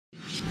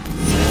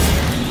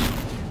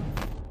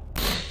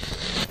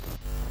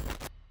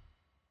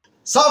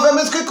Salve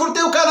amigos que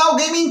curtem o canal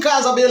Game em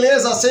Casa,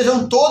 beleza?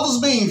 Sejam todos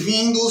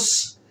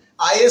bem-vindos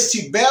a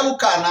este belo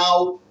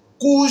canal,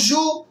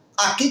 cujo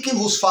aqui quem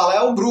vos fala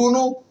é o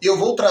Bruno e eu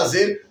vou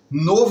trazer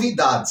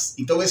novidades.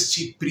 Então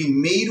este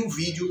primeiro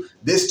vídeo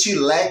deste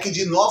leque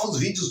de novos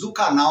vídeos do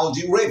canal,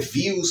 de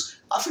reviews,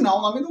 afinal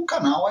o nome do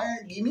canal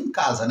é Game em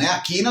Casa, né?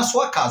 Aqui na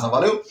sua casa,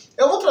 valeu?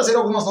 Eu vou trazer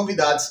algumas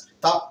novidades,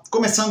 tá?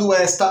 Começando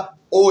esta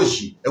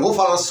hoje, eu vou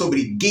falar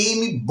sobre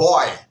Game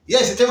Boy. E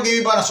aí, você tem um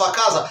Game Boy na sua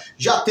casa?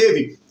 Já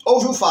teve?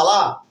 Ouviu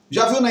falar?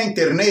 Já viu na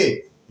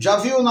internet? Já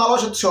viu na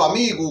loja do seu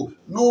amigo?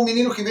 No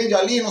menino que vende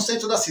ali no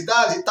centro da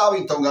cidade e tal?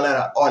 Então,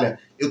 galera, olha,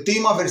 eu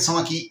tenho uma versão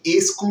aqui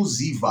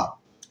exclusiva.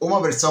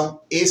 Uma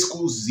versão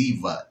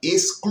exclusiva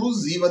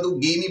do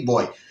Game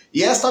Boy.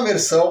 E esta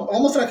versão, eu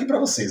vou mostrar aqui pra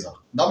vocês, ó.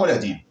 Dá uma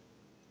olhadinha.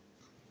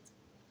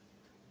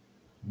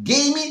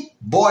 Game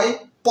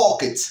Boy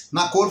Pocket,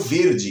 na cor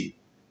verde.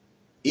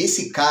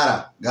 Esse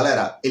cara,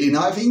 galera, ele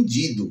não é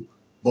vendido.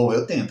 Bom,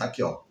 eu tenho, tá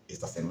aqui, ó. Ele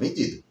está sendo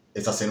vendido.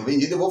 Ele está sendo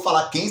vendido, eu vou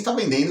falar quem está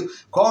vendendo,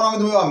 qual é o nome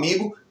do meu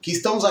amigo, que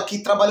estamos aqui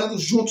trabalhando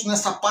juntos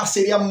nessa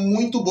parceria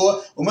muito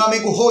boa, o meu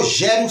amigo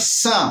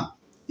RogerSan.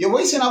 E eu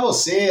vou ensinar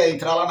você a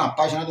entrar lá na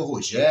página do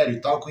Rogério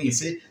e tal,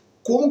 conhecer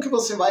como que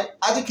você vai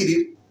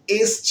adquirir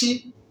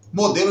este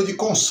modelo de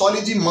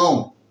console de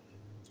mão.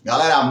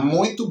 Galera,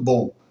 muito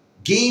bom.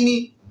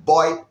 Game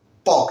Boy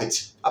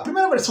Pocket. A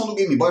primeira versão do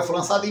Game Boy foi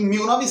lançada em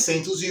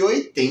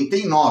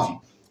 1989.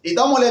 E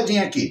dá uma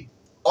olhadinha aqui.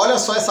 Olha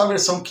só essa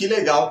versão que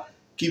legal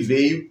que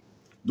veio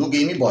do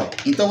Game Boy.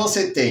 Então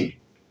você tem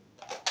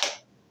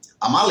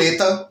a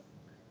maleta,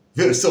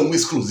 versão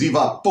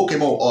exclusiva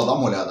Pokémon. Ó, dá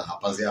uma olhada,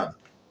 rapaziada.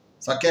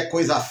 Isso aqui é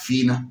coisa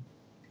fina.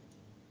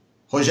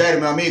 Rogério,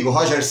 meu amigo,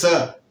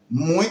 RogerSan,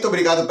 muito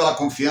obrigado pela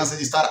confiança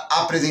de estar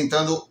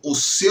apresentando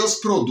os seus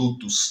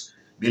produtos.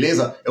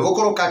 Beleza? Eu vou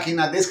colocar aqui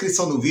na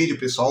descrição do vídeo,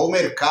 pessoal, o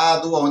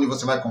mercado onde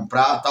você vai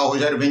comprar, tá? O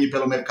Rogério vende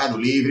pelo Mercado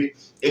Livre.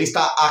 Ele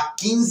está há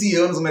 15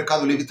 anos no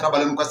Mercado Livre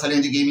trabalhando com essa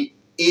linha de game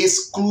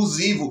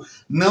exclusivo.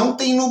 Não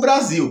tem no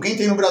Brasil. Quem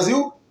tem no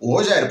Brasil? O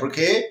Rogério,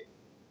 porque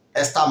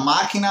esta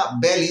máquina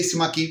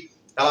belíssima aqui,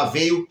 ela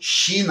veio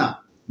China.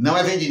 Não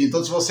é vendida.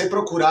 Então, se você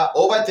procurar,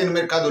 ou vai ter no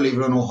Mercado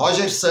Livre ou no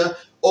RogerSan,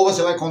 ou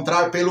você vai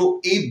encontrar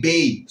pelo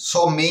eBay.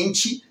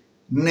 Somente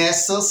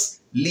nessas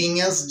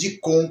linhas de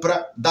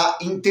compra da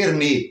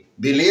internet.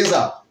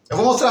 Beleza? Eu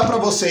vou mostrar para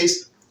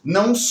vocês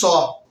não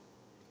só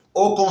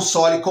o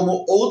console,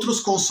 como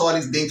outros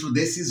consoles dentro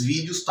desses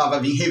vídeos, tá?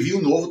 Vai vir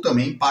review novo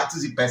também,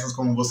 partes e peças,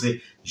 como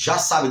você já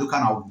sabe do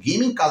canal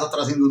Game em Casa,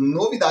 trazendo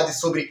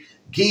novidades sobre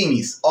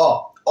games.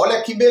 Ó,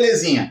 olha que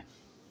belezinha.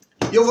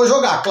 E eu vou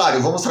jogar, claro,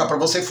 eu vou mostrar pra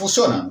você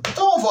funcionando.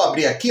 Então eu vou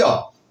abrir aqui,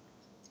 ó.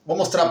 Vou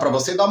mostrar pra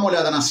você, dá uma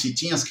olhada nas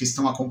fitinhas que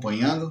estão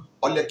acompanhando.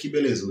 Olha que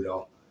belezura,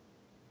 ó.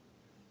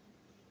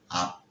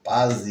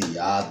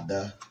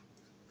 Rapaziada.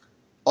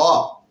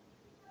 Ó,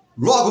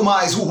 logo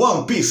mais o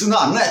One Piece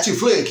na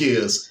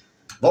Netflix.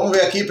 Vamos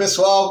ver aqui,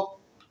 pessoal.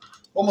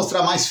 Vou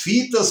mostrar mais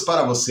fitas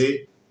para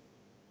você.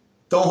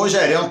 Então o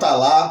Rogerião tá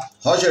lá,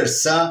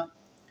 RogerSan,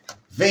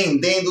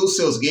 vendendo os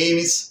seus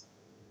games.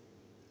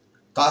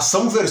 Tá?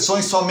 São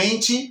versões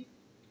somente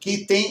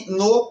que tem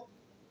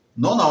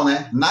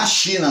na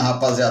China,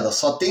 rapaziada.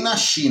 Só tem na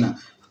China.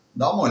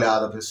 Dá uma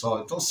olhada, pessoal.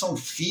 Então são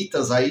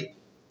fitas aí,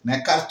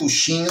 né,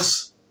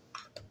 cartuchinhos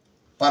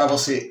para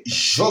você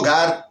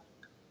jogar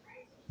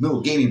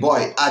no Game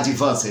Boy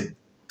Advance.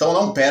 Então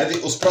não perde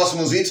os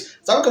próximos vídeos.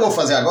 Sabe o que eu vou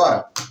fazer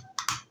agora?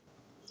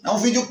 É um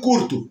vídeo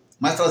curto,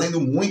 mas trazendo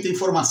muita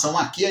informação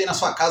aqui aí na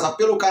sua casa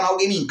pelo canal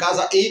Game em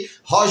Casa e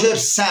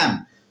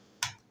RogerSan.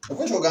 Eu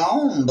vou jogar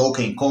um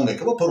Donkey Kong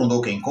aqui. Eu vou pôr um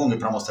Donkey Kong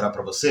para mostrar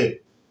para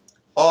você.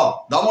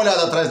 Ó, dá uma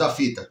olhada atrás da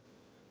fita.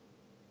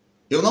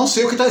 Eu não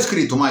sei o que está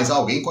escrito, mas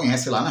alguém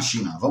conhece lá na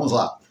China. Vamos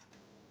lá.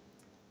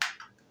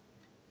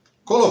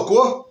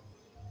 Colocou,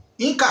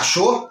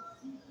 encaixou.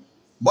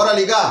 Bora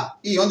ligar?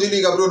 E onde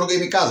liga, Bruno,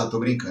 Game em Casa? Tô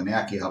brincando, é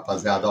aqui,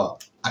 rapaziada, ó.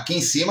 Aqui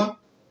em cima.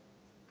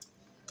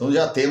 Então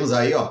já temos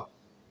aí, ó,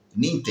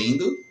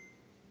 Nintendo.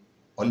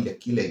 Olha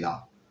que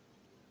legal.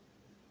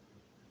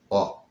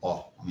 Ó,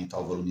 ó, aumentar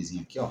o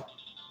volumezinho aqui, ó.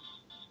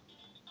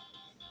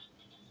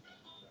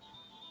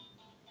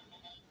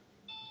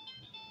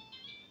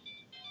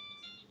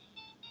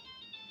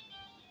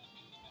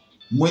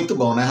 Muito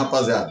bom, né,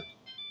 rapaziada?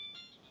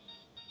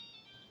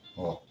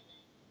 Ó.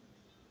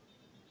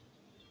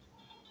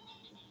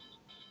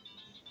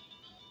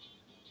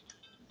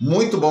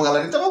 Muito bom,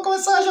 galera. Então vamos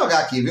começar a jogar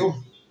aqui,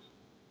 viu?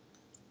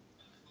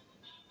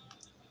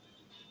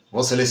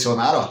 Vou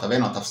selecionar, ó. Tá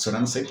vendo? Ó, tá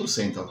funcionando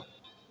 100%, ó.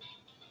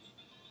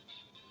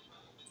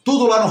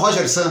 Tudo lá no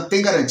RogerSan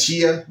tem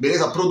garantia,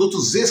 beleza?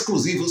 Produtos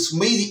exclusivos,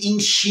 made in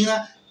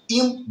China,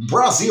 in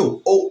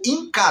Brasil, ou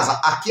em casa.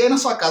 Aqui é na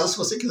sua casa, se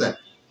você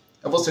quiser.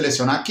 Eu vou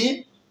selecionar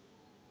aqui.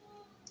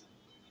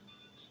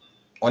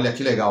 Olha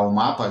que legal o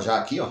mapa já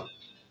aqui, ó.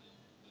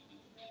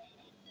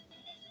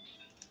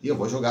 E eu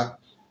vou jogar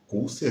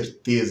com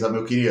certeza,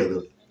 meu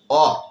querido.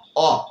 Ó,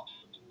 ó.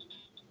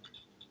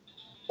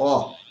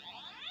 Ó.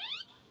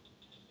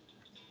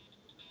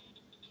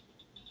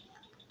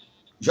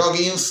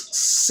 Joguinhos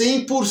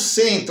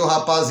 100%,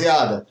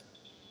 rapaziada.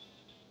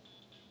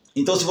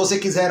 Então, se você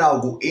quiser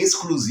algo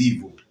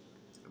exclusivo,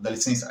 dá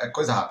licença, é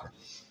coisa rápida.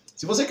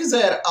 Se você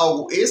quiser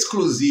algo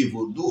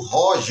exclusivo do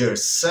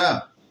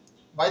RogerSan,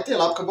 vai ter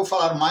lá, porque eu vou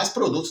falar mais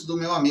produtos do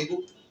meu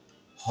amigo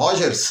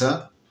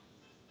RogerSan.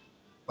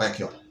 Olha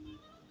aqui, ó.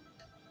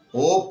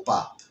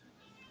 Opa!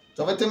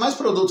 Então vai ter mais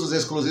produtos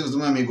exclusivos do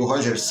meu amigo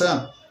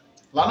RogerSan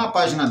lá na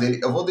página dele.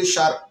 Eu vou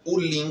deixar o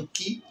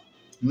link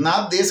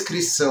na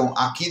descrição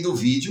aqui do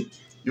vídeo.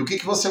 E o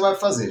que você vai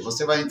fazer?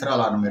 Você vai entrar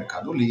lá no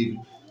Mercado Livre,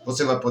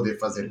 você vai poder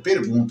fazer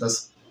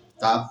perguntas,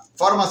 tá?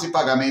 Formas de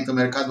pagamento no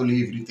Mercado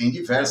Livre tem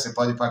diversas, você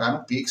pode pagar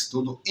no Pix,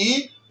 tudo.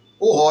 E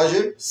o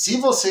Roger, se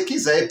você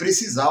quiser e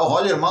precisar, o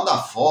Roger manda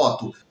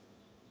foto,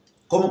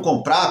 como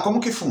comprar,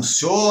 como que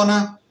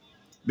funciona.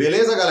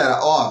 Beleza, galera?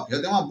 Ó, já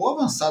deu uma boa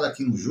avançada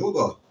aqui no jogo,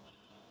 ó.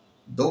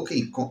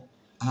 Donkey Kong.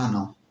 Ah,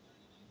 não.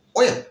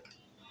 Olha!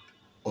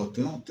 Oh,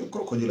 tem um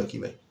crocodilo aqui,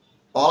 velho.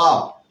 Ó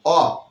lá,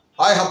 ó.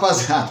 Aí,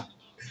 rapaziada.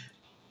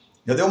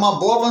 Já deu uma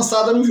boa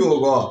avançada no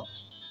jogo, ó.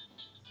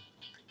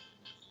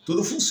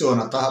 Tudo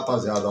funciona, tá,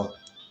 rapaziada? Ó.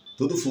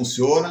 Tudo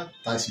funciona,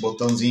 tá? Esse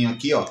botãozinho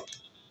aqui, ó.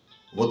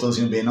 O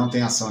botãozinho B não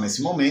tem ação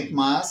nesse momento,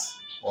 mas,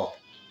 ó.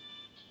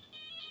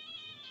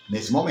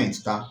 Nesse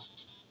momento, tá?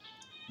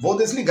 Vou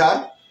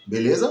desligar,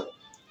 beleza?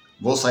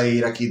 Vou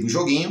sair aqui do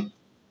joguinho.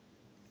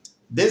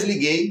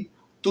 Desliguei.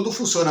 Tudo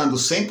funcionando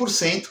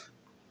 100%.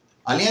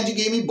 A linha de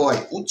Game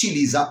Boy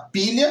utiliza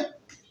pilha,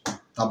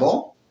 tá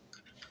bom?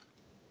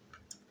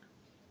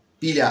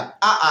 Pilha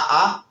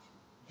AAA,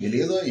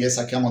 beleza? E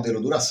essa aqui é a modelo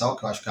Duraçal,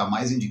 que eu acho que é a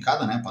mais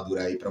indicada, né? Para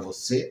durar aí para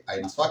você,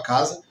 aí na sua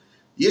casa.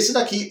 E esse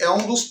daqui é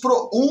um dos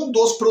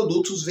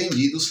produtos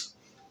vendidos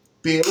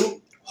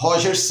pelo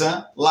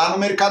RogerSan lá no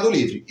Mercado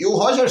Livre. E o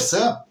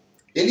RogerSan,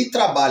 ele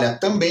trabalha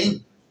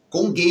também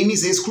com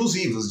games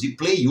exclusivos de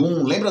Play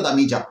 1. Lembra da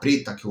mídia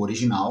preta, que é o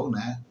original,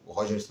 né? O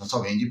RogerSan só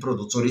vende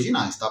produtos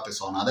originais, tá,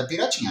 pessoal? Nada é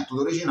piratinha, é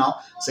tudo original,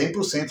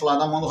 100% lá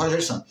da mão do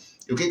RogerSan.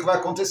 E o que vai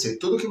acontecer?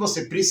 Tudo que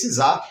você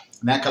precisar,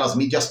 né, aquelas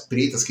mídias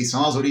pretas que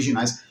são as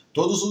originais,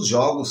 todos os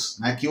jogos,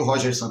 né, que o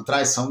RogerSan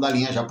traz são da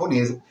linha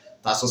japonesa,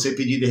 tá? Se você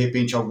pedir de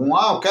repente algum,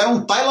 eu quero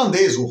um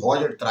tailandês, o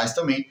Roger traz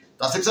também,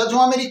 tá? Se você precisa de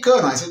um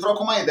americano, aí você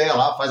troca uma ideia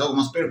lá, faz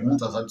algumas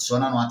perguntas,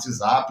 adiciona no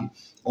WhatsApp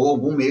ou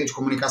algum meio de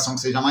comunicação que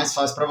seja mais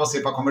fácil para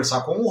você para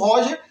conversar com o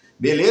Roger,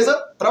 beleza?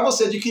 Para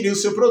você adquirir o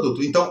seu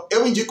produto. Então,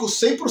 eu indico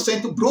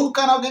 100% Bruno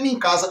Canal Game em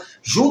Casa,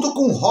 junto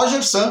com o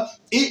RogerSan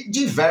e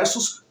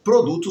diversos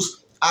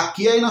produtos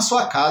aqui aí na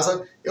sua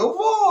casa. Eu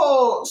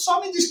vou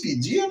só me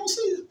despedir, eu não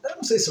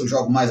sei se eu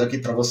jogo mais aqui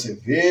para você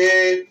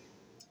ver.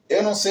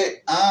 Eu não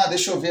sei. Ah,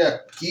 deixa eu ver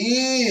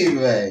aqui,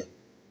 velho.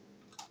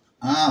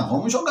 Ah,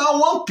 vamos jogar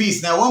o One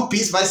Piece, né? O One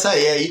Piece vai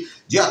sair aí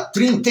dia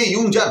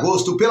 31 de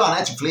agosto pela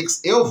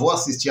Netflix. Eu vou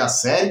assistir a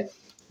série.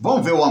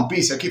 Vamos ver o One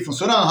Piece aqui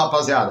funcionando,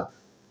 rapaziada?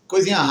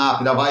 Coisinha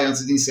rápida, vai,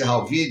 antes de encerrar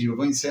o vídeo. Eu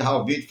vou encerrar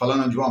o vídeo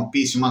falando de One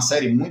Piece, uma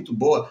série muito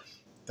boa,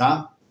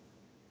 tá?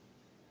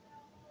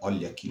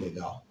 Olha que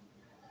legal.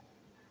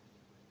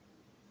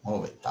 Ó,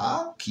 velho,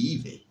 tá aqui,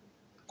 velho.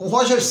 Com o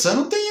RogerSan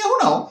não tem erro,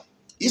 não.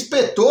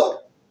 Espetou,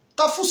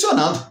 tá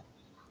funcionando.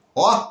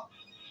 Ó.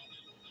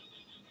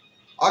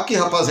 Aqui,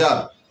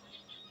 rapaziada.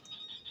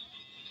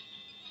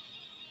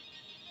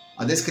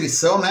 A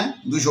descrição, né,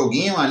 do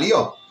joguinho ali,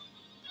 ó.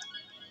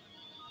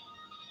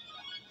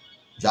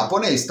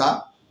 Japonês,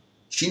 tá?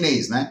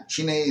 Chinês, né?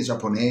 Chinês,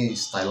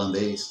 japonês,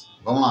 tailandês.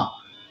 Vamos lá.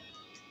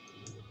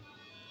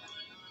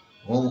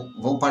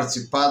 Vamos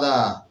participar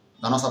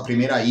da nossa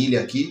primeira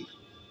ilha aqui.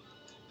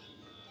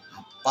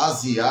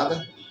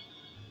 Rapaziada.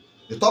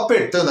 Eu tô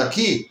apertando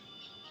aqui,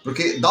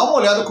 porque dá uma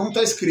olhada como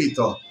tá escrito,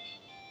 ó.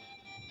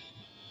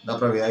 Dá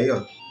pra ver aí, ó?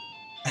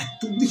 É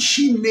tudo em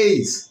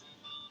chinês.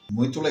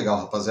 Muito legal,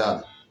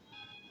 rapaziada.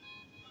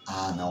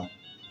 Ah, não.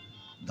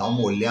 Dá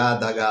uma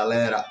olhada,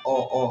 galera.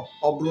 Ó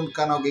o Bruno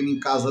Canal Game em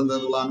Casa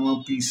andando lá no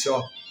One Piece,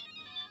 ó.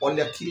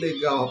 Olha que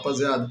legal,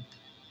 rapaziada.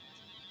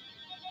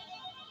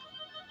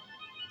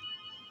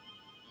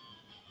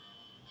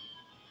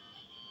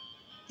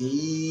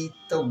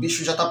 Eita, o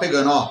bicho já tá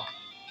pegando, ó.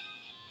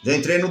 Já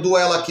entrei no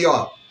duelo aqui,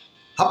 ó.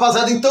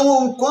 Rapaziada,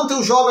 então, enquanto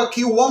eu jogo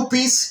aqui o One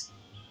Piece,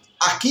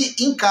 aqui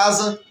em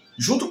casa,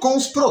 junto com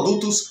os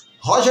produtos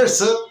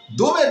RogerSan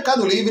do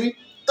Mercado Livre,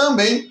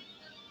 também.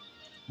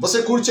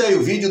 Você curte aí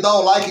o vídeo, dá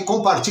o like,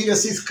 compartilha,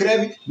 se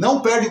inscreve.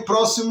 Não perde o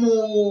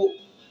próximo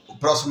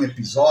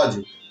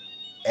episódio.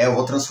 Eu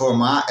vou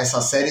transformar essa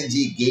série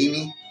de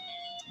game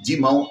de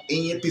mão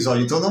em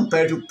episódio. Então não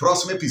perde o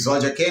próximo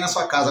episódio aqui aí na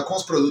sua casa com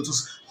os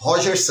produtos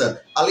RogerSan.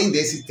 Além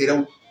desse,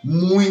 terão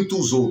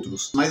muitos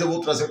outros. Mas eu vou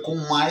trazer com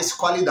mais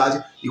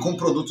qualidade e com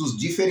produtos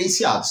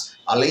diferenciados.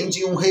 Além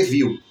de um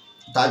review,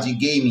 tá, de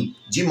game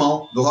de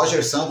mão do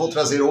RogerSan, vou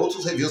trazer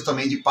outros reviews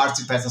também de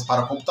partes e peças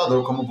para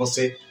computador, como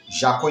você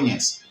já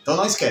conhece. Então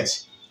não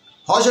esquece,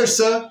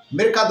 RogerSan,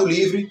 Mercado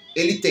Livre,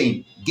 ele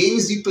tem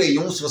games de Play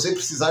 1, se você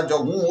precisar de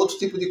algum outro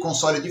tipo de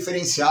console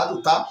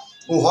diferenciado, tá?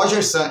 O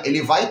RogerSan,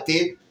 ele vai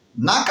ter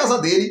na casa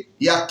dele,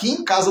 e aqui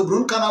em casa o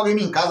Bruno Canal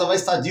Game em Casa vai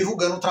estar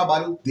divulgando o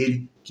trabalho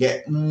dele, que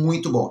é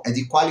muito bom, é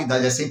de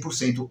qualidade, é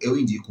 100%, eu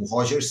indico, o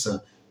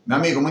RogerSan. Meu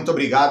amigo, muito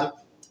obrigado.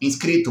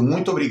 Inscrito,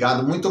 muito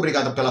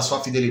obrigado pela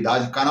sua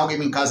fidelidade. O canal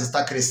Game em Casa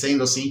está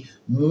crescendo assim,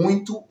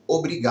 muito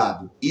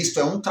obrigado.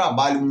 Isto é um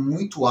trabalho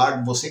muito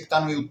árduo. Você que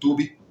está no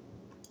YouTube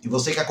e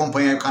você que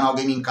acompanha o canal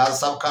Game em Casa,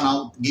 sabe, o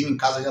canal Game em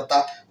Casa já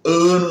está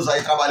anos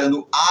aí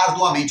trabalhando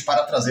arduamente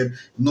para trazer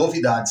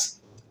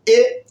novidades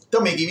e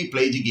também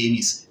gameplay de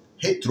games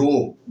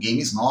retrô,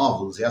 games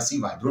novos e assim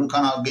vai. Bruno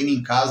Canal Game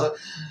em Casa.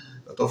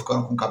 Eu tô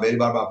ficando com cabelo e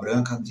barba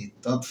branca de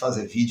tanto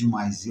fazer vídeo,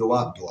 mas eu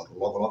adoro.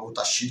 Logo, logo eu vou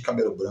estar cheio de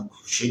cabelo branco,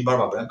 cheio de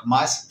barba branca,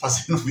 mas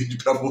fazendo vídeo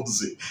pra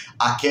você.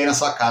 Aqui é na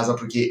sua casa,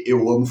 porque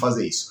eu amo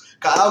fazer isso.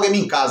 Canal Game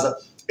em Casa,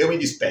 eu me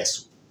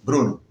despeço.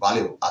 Bruno,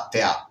 valeu,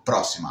 até a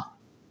próxima.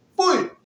 Fui!